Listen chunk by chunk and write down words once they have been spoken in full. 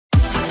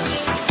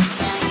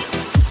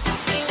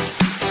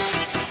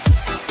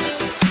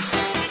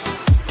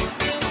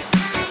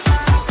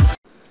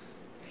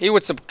Hey,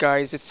 what's up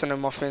guys, it's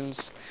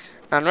Muffins,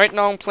 and right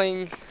now I'm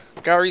playing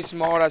Garry's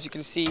mod, as you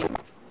can see,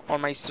 on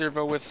my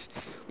server with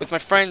my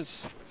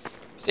friends.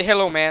 Say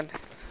hello, man.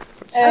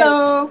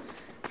 Hello.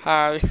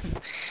 Hi.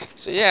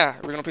 So yeah,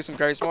 we're gonna play some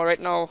Garry's mod right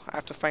now. I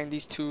have to find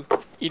these two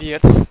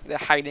idiots. They're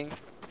hiding,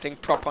 playing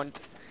prop hunt.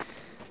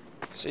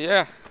 So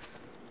yeah.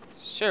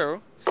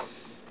 So,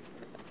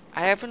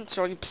 I haven't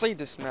really played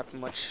this map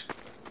much.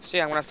 So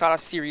yeah, I'm gonna start a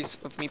series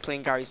of me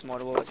playing Garry's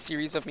mod. Well, a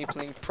series of me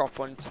playing prop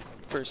hunt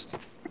first.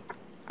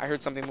 I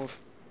heard something move.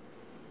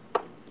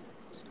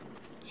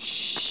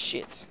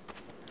 Shit.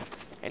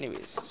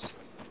 Anyways,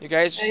 you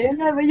guys. Yeah,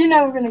 you're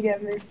never gonna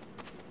get me.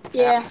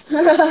 Yeah.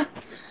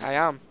 I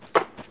am.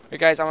 You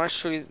guys, I want to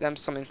show you them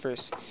something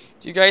first.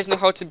 Do you guys know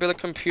how to build a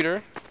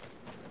computer?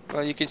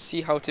 Well, you can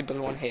see how to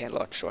build one here.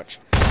 Watch.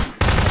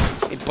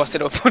 It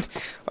busted open.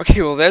 Okay,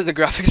 well, there's the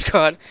graphics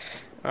card.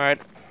 Alright.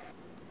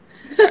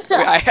 Wait,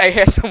 I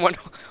hear someone.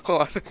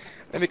 Hold on.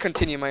 Let me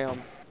continue my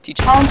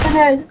teaching. I'm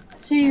gonna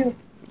see you.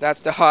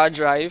 That's the hard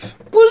drive.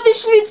 Pull the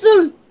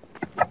schnitzel.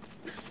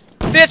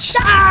 Bitch!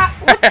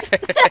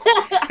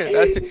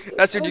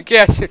 That's what you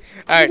get.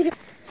 Alright.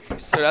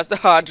 So that's the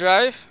hard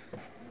drive.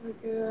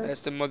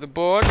 That's the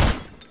motherboard.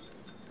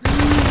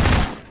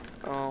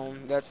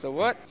 That's the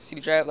what? CD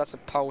drive. That's a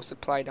power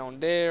supply down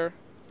there.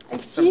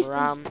 Some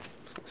RAM.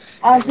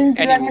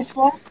 Anyways,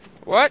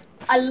 what?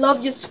 I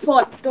love your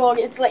spot, dog.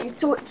 It's like it's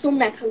so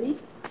metally.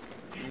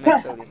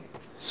 Metally.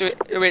 So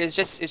wait, it's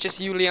just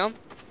you, Liam?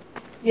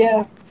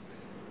 Yeah.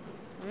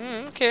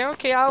 Okay.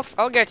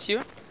 I'll get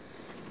you.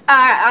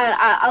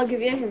 I'll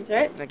give you a hint,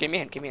 right? No, give me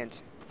a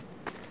hint.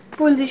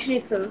 Pull the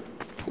schnitzel.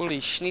 Pulley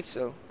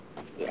schnitzel.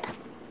 Yeah.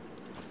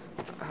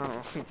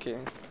 Oh, okay.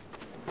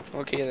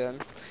 Okay then.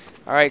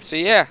 Alright, so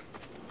yeah.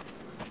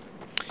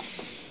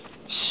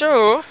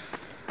 So,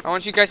 I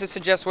want you guys to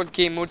suggest what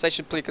game modes I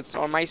should play, because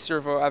on my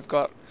server I've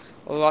got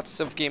lots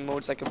of game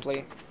modes I can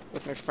play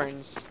with my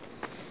friends.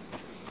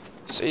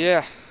 So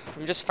yeah,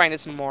 I'm just finding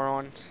this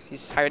moron.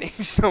 He's hiding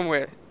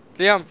somewhere.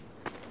 Liam,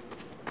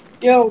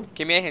 Yo.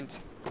 give me a hint.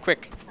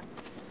 Quick.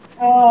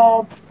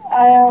 I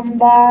am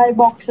by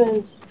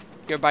boxes.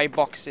 You're by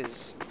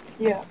boxes.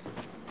 Yeah.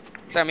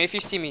 Tell me if you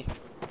see me.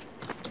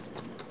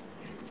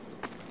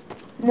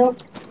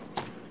 Nope.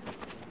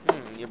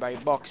 You're by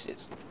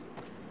boxes.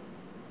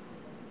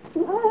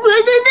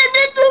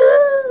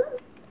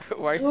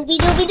 Why? Scooby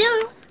Dooby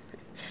Doo.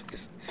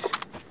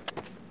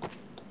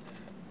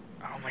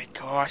 Oh my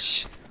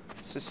gosh.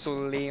 This is so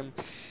lame.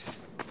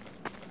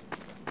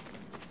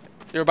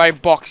 You're by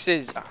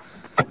boxes.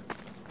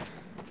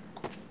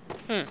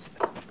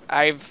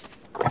 I've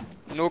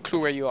no clue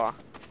where you are.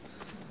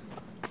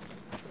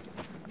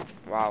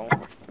 Wow.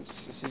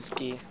 This is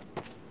gay.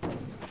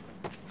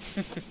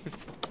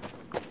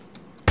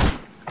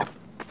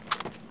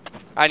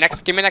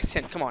 Give me next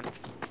hint, come on.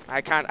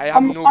 I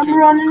have no clue. I'm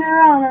running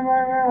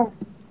around.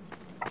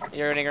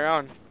 You're running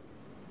around.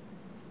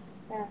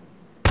 Yeah.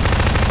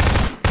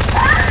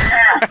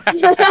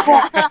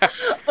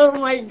 Oh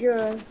my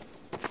god.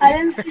 I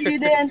didn't see you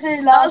there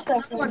until last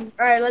second.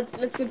 Alright, let's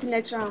go to the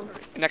next round.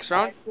 Next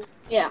round?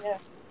 Yeah.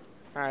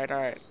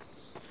 Alright.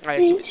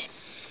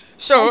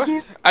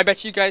 So, I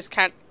bet you guys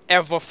can't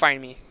ever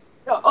find me.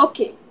 Oh,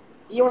 okay.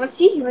 You wanna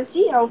see?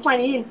 I'll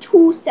find it in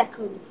 2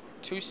 seconds.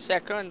 2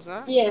 seconds,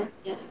 huh? Yeah.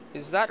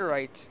 Is that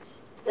right?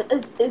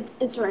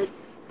 It's right.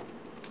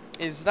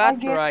 Is that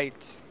Okay.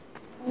 right?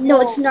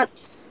 No, it's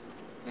not.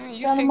 You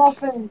Son of think?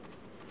 Muffins.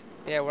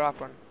 Yeah, what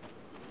happened?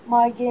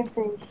 My game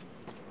froze.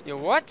 Your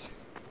what?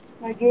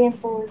 My game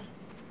froze.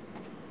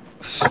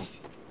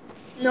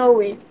 No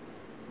way.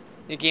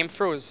 Your game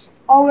froze.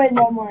 Oh wait,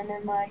 never mind.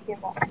 I came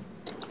back.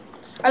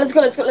 Alright, let's go.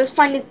 Let's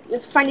find this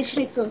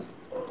schnitzel.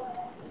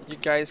 You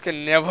guys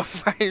can never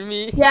find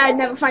me. Yeah, I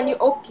never find you.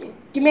 Okay.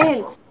 Give me a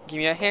hint. Give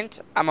me a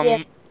hint.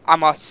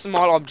 I'm a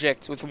small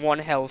object with 1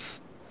 health.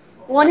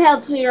 1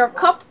 health to your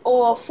cup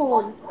or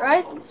phone,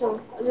 right? So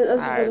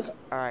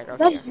Alright,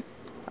 okay.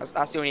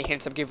 That's the only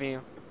hint I'm giving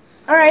you.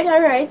 Alright.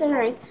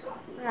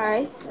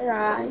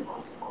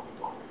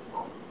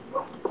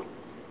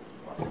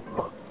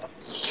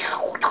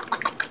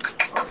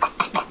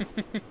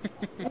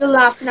 You're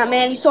laughing at me,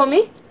 and you saw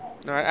me?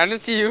 No, I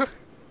didn't see you.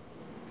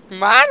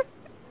 Man?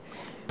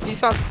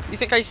 You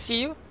think I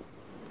see you?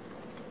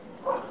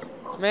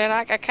 Man,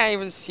 I can't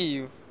even see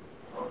you.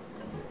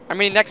 I'm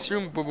in the next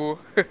room, boo-boo.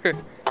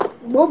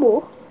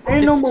 Bobo? I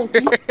didn't know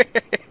monkey.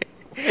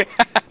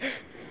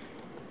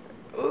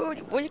 Ooh,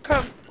 will you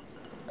come?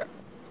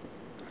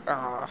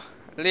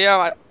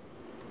 Leo,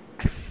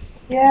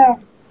 Yeah.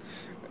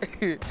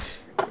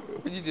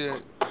 what you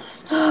doing?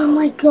 Oh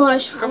my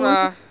gosh. Come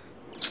on.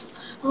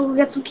 Oh, we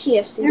got some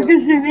KFC. You can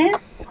see me?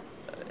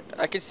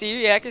 I can see you.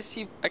 Yeah, I can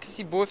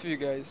see both of you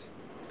guys.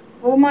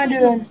 What am I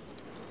doing?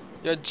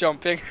 You're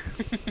jumping.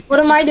 What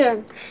am I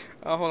doing?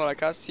 Oh, hold on. I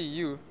can't see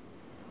you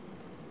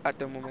at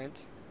the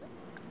moment.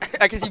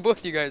 I can see both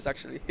of you guys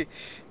actually. You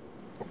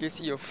can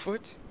see your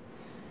foot.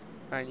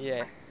 And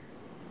yeah.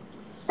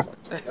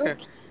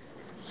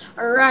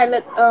 Alright,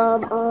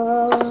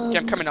 Okay,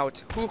 I'm coming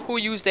out. Who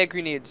used their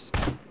grenades?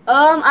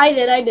 I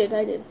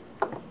did.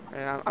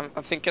 And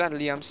I'm thinking that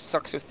Liam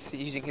sucks with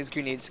using his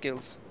grenade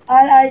skills.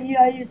 I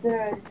used it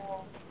already.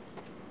 No.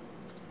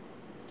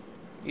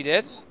 You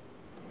did?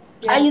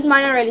 Yeah. I used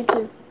mine already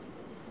too.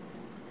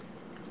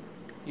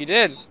 You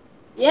did?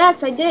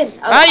 Yes, I did.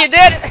 Ah, you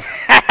did?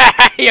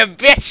 You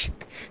bitch!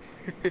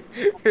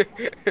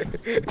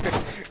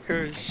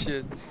 Oh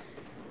shit.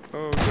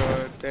 Oh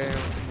god damn,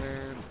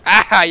 man.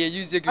 Ah, you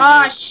used your Ah,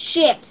 grenades.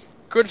 shit.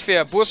 Good for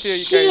you. Both of you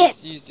Shit.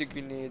 guys used your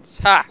grenades.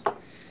 Ha!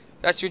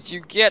 That's what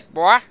you get,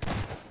 boy.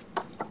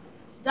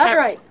 Is that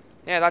right?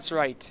 Yeah, that's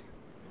right.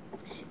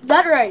 Is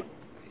that right?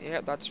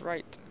 Yeah, that's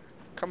right.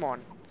 Come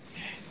on.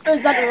 Or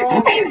is that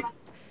wrong?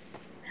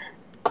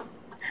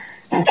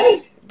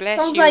 Bless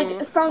sounds you.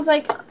 like sounds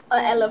like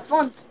an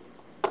elephant.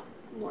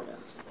 What the-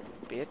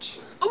 Bitch.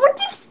 Oh, what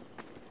the?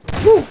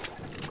 Boom!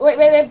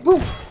 Wait,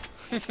 boom!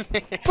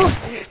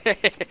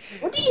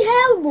 What the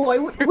hell, boy?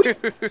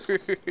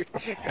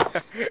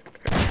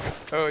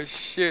 Oh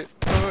shit.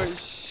 Oh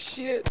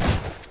shit.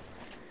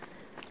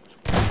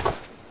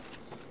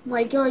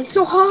 My god, it's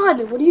so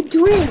hard. What are you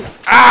doing?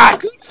 Ah!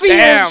 Good for you,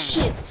 Damn!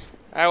 shit.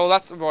 Alright, well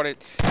that's about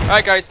it.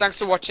 Alright guys, thanks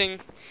for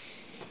watching.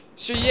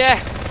 So yeah.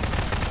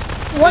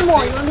 One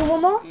more. You wanna do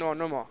one more? No,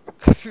 no more.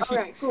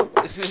 Alright, cool.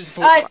 This is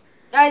Alright,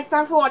 guys,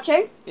 thanks for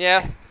watching.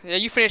 Yeah,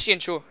 you finish the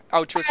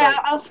outro, sorry.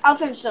 I'll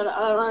finish that.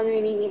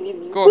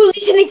 Go.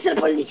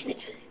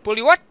 Police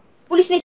Bully what? Police